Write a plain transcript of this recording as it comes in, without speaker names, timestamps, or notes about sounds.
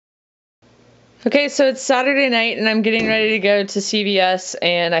Okay, so it's Saturday night and I'm getting ready to go to CVS,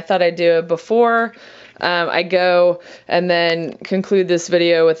 and I thought I'd do it before I go and then conclude this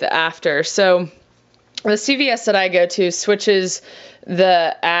video with the after. So the CVS that I go to switches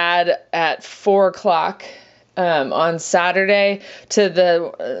the ad at 4 o'clock on Saturday to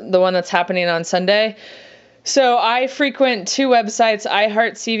the one that's happening on Sunday. So I frequent two websites,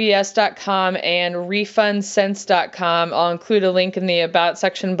 iHeartCVS.com and RefundSense.com. I'll include a link in the About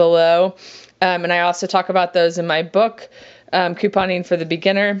section below. And I also talk about those in my book, Couponing for the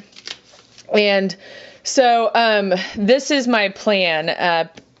Beginner. And so this is my plan.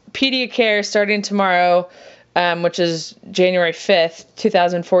 Pediacare starting tomorrow, which is January 5th,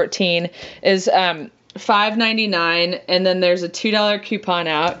 2014, is $5.99, and then there's a $2 coupon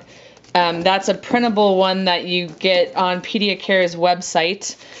out. That's a printable one that you get on Pediacare's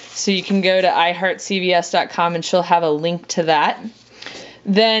website. So you can go to iHeartCVS.com and she'll have a link to that.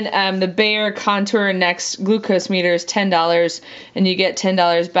 Then the Bayer Contour Next glucose meter is $10, and you get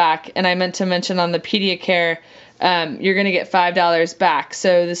 $10 back. And I meant to mention on the Pediacare, you're going to get $5 back.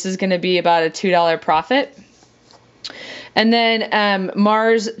 So this is going to be about a $2 profit. And then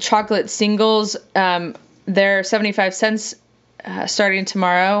Mars chocolate singles, they're 75 cents starting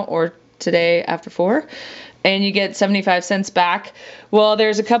tomorrow or today after 4. And you get 75 cents back. Well,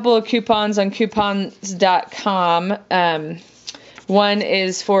 there's a couple of coupons on coupons.com. One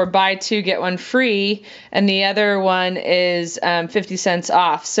is for buy two, get one free, and the other one is 50 cents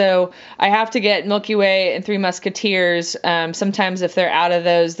off. So I have to get Milky Way and Three Musketeers. Sometimes if they're out of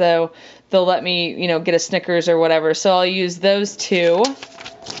those, though, they'll let me, get a Snickers or whatever. So I'll use those two.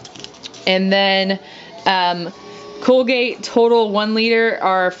 And then Colgate Total 1 liter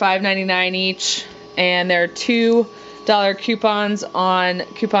are $5.99 each, and there are $2 coupons on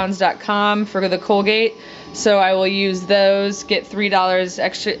coupons.com for the Colgate. So I will use those, get $3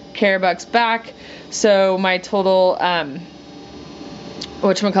 extra care bucks back. So my total, I'll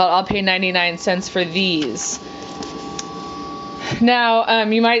pay 99 cents for these. Now,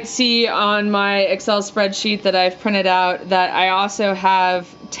 you might see on my Excel spreadsheet that I've printed out that I also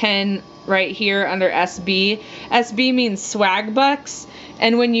have 10 right here under SB. SB means swag bucks.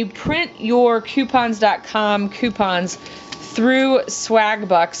 And when you print your coupons.com coupons through swag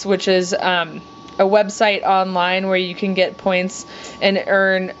bucks, which is a website online where you can get points and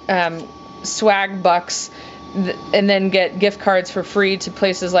earn swag bucks and then get gift cards for free to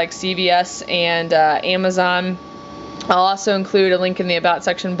places like CVS and Amazon. I'll also include a link in the About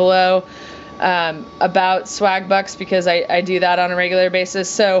section below about swag bucks because I do that on a regular basis.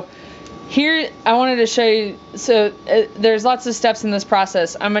 So here I wanted to show you, there's lots of steps in this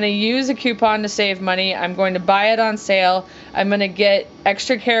process. I'm going to use a coupon to save money. I'm going to buy it on sale. I'm going to get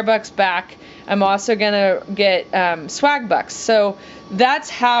extra care bucks back. I'm also going to get swag bucks. So that's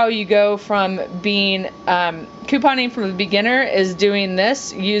how you go from being couponing for the beginner is doing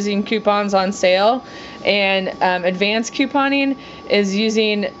this, using coupons on sale, and advanced couponing is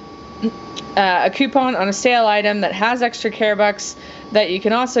using a coupon on a sale item that has extra care bucks that you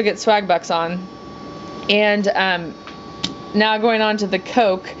can also get swag bucks on. And now going on to the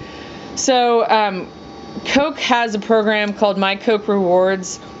Coke. So Coke has a program called My Coke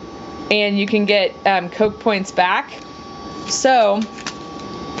Rewards, and you can get Coke points back. So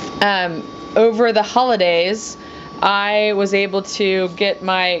over the holidays, I was able to get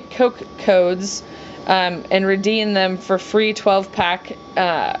my Coke codes and redeem them for free 12-pack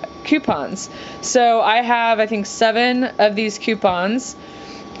coupons. So I have, I think, 7 of these coupons.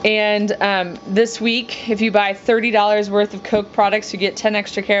 And this week, if you buy $30 worth of Coke products, you get 10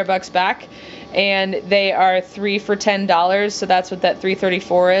 extra care bucks back. And they are 3 for $10, so that's what that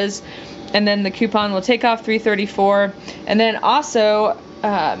 $3.34 is. And then the coupon will take off $3.34. And then also,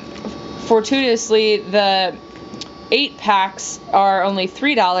 fortuitously, the 8 packs are only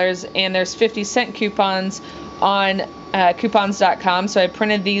 $3, and there's 50-cent coupons on coupons.com. So I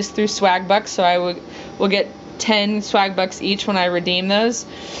printed these through swag bucks, so I will get 10 swag bucks each when I redeem those.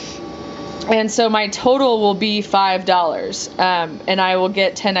 And so my total will be $5, and I will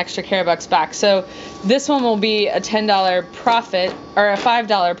get 10 extra care bucks back. So this one will be a $10 profit, or a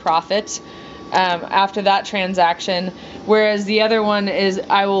 $5 profit after that transaction, whereas the other one is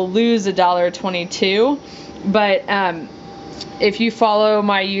I will lose $1.22. But if you follow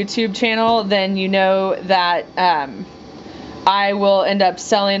my YouTube channel, then you know that I will end up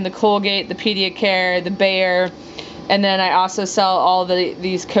selling the Colgate, the Pediacare, the Bayer, and then I also sell all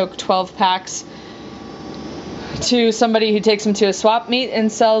these Coke 12 packs to somebody who takes them to a swap meet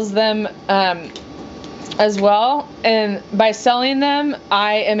and sells them as well. And by selling them,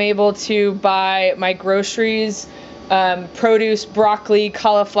 I am able to buy my groceries produce, broccoli,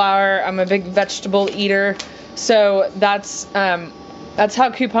 cauliflower. I'm a big vegetable eater, so that's how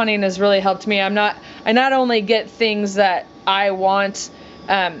couponing has really helped me. I not only get things that I want,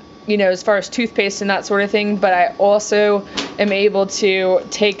 you know, as far as toothpaste and that sort of thing, but I also am able to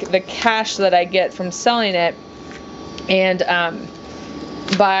take the cash that I get from selling it and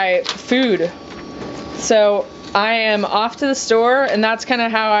buy food. So I am off to the store, and that's kind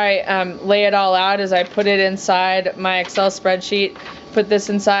of how I lay it all out, is I put it inside my Excel spreadsheet, put this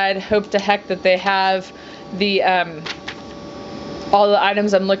inside, hope to heck that they have the all the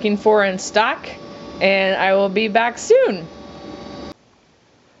items I'm looking for in stock, and I will be back soon.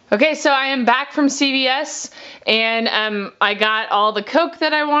 Okay, so I am back from CVS, and I got all the Coke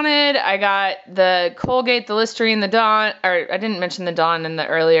that I wanted. I got the Colgate, the Listerine, the Dawn, or I didn't mention the Dawn in the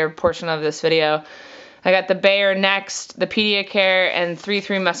earlier portion of this video. I got the Bayer Next, the Pediacare, and Three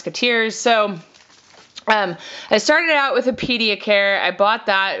Musketeers. So I started out with a Pediacare. I bought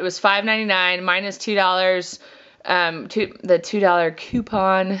that. It was $5.99 minus $2. The $2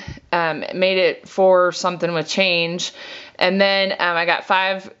 coupon made it $4 something with change. And then I got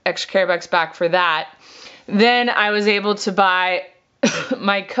 5 extra care bucks back for that. Then I was able to buy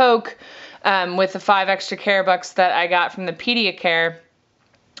my Coke with the 5 extra care bucks that I got from the Pediacare.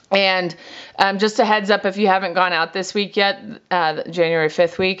 And just a heads up, if you haven't gone out this week yet, January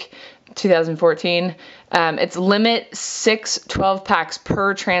 5th week, 2014, it's limit 6 12-packs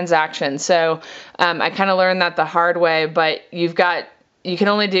per transaction. So I kind of learned that the hard way, but you can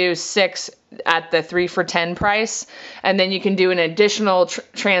only do 6 at the 3 for $10 price, and then you can do an additional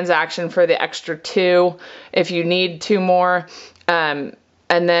transaction for the extra 2 if you need 2 more. And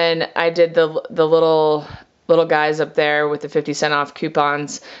then I did the little guys up there with the 50-cent off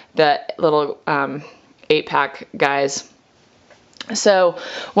coupons, the little 8-pack guys. So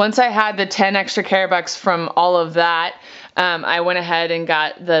once I had the 10 extra care bucks from all of that, I went ahead and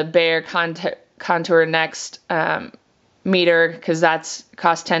got the Bayer Contour Next meter, because that's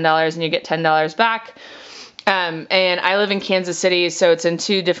cost $10 and you get $10 back. And I live in Kansas City, so it's in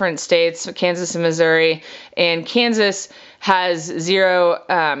 2 different states, Kansas and Missouri. And Kansas has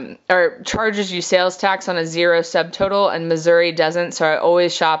 0 or charges you sales tax on a 0 subtotal, and Missouri doesn't. So I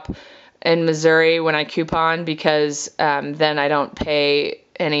always shop in Missouri when I coupon, because then I don't pay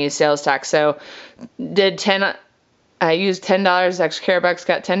any sales tax. So I used $10 extra care bucks,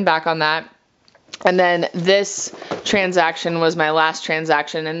 got 10 back on that. And then this transaction was my last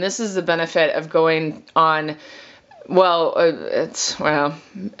transaction, and this is the benefit of going on. Well, it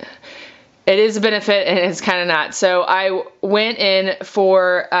is a benefit and it's kind of not. So I went in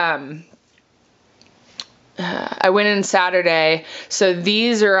Saturday. So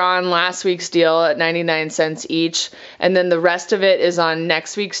these are on last week's deal at 99 cents each, and then the rest of it is on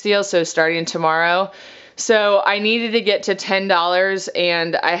next week's deal, so starting tomorrow. So I needed to get to $10,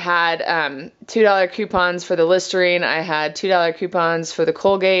 and I had $2 coupons for the Listerine. I had $2 coupons for the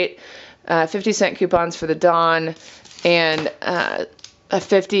Colgate, 50-cent coupons for the Dawn, and a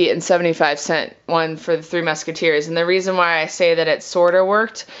 50 and 75-cent one for the Three Musketeers. And the reason why I say that it sort of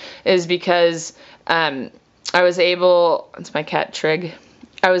worked is because I was able, it's my cat Trig,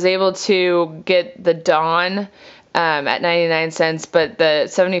 I was able to get the Dawn at 99 cents, but the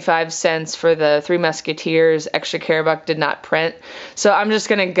 75 cents for the Three Musketeers extra care buck did not print. So I'm just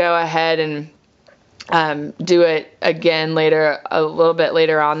going to go ahead and do it again later, a little bit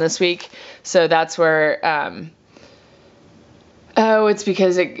later on this week. So that's where, oh, it's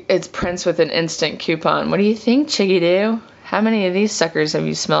because it's prints with an instant coupon. What do you think, Chiggy Doo? How many of these suckers have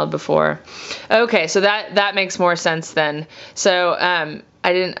you smelled before? Okay, so that makes more sense then. So,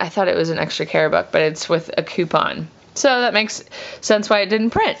 I thought it was an extra care buck, but it's with a coupon. So that makes sense why it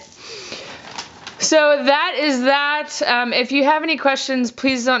didn't print. So that is that. If you have any questions,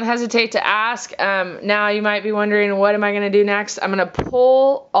 please don't hesitate to ask. Now you might be wondering, what am I going to do next? I'm going to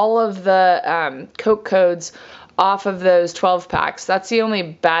pull all of the Coke codes off of those 12 packs. That's the only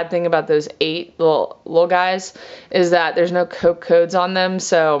bad thing about those 8 little guys, is that there's no Coke codes on them.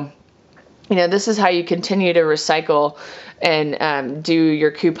 So, you know, this is how you continue to recycle and do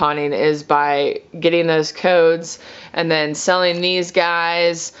your couponing, is by getting those codes and then selling these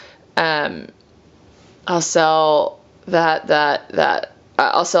guys. I'll sell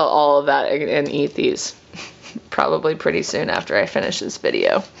I'll sell all of that and eat these probably pretty soon after I finish this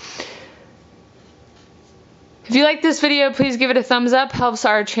video. If you like this video, please give it a thumbs up. Helps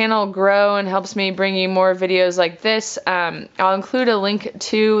our channel grow and helps me bring you more videos like this. I'll include a link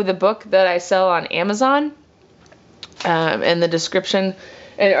to the book that I sell on Amazon in the description,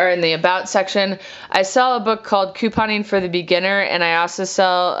 or in the About section. I sell a book called Couponing for the Beginner, and I also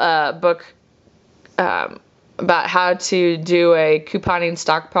sell a book, about how to do a couponing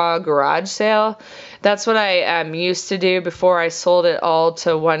stockpile garage sale. That's what I used to do before I sold it all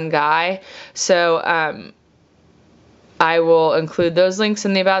to one guy. So I will include those links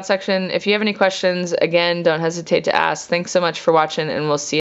in the About section. If you have any questions, again, don't hesitate to ask. Thanks so much for watching, and we'll see you.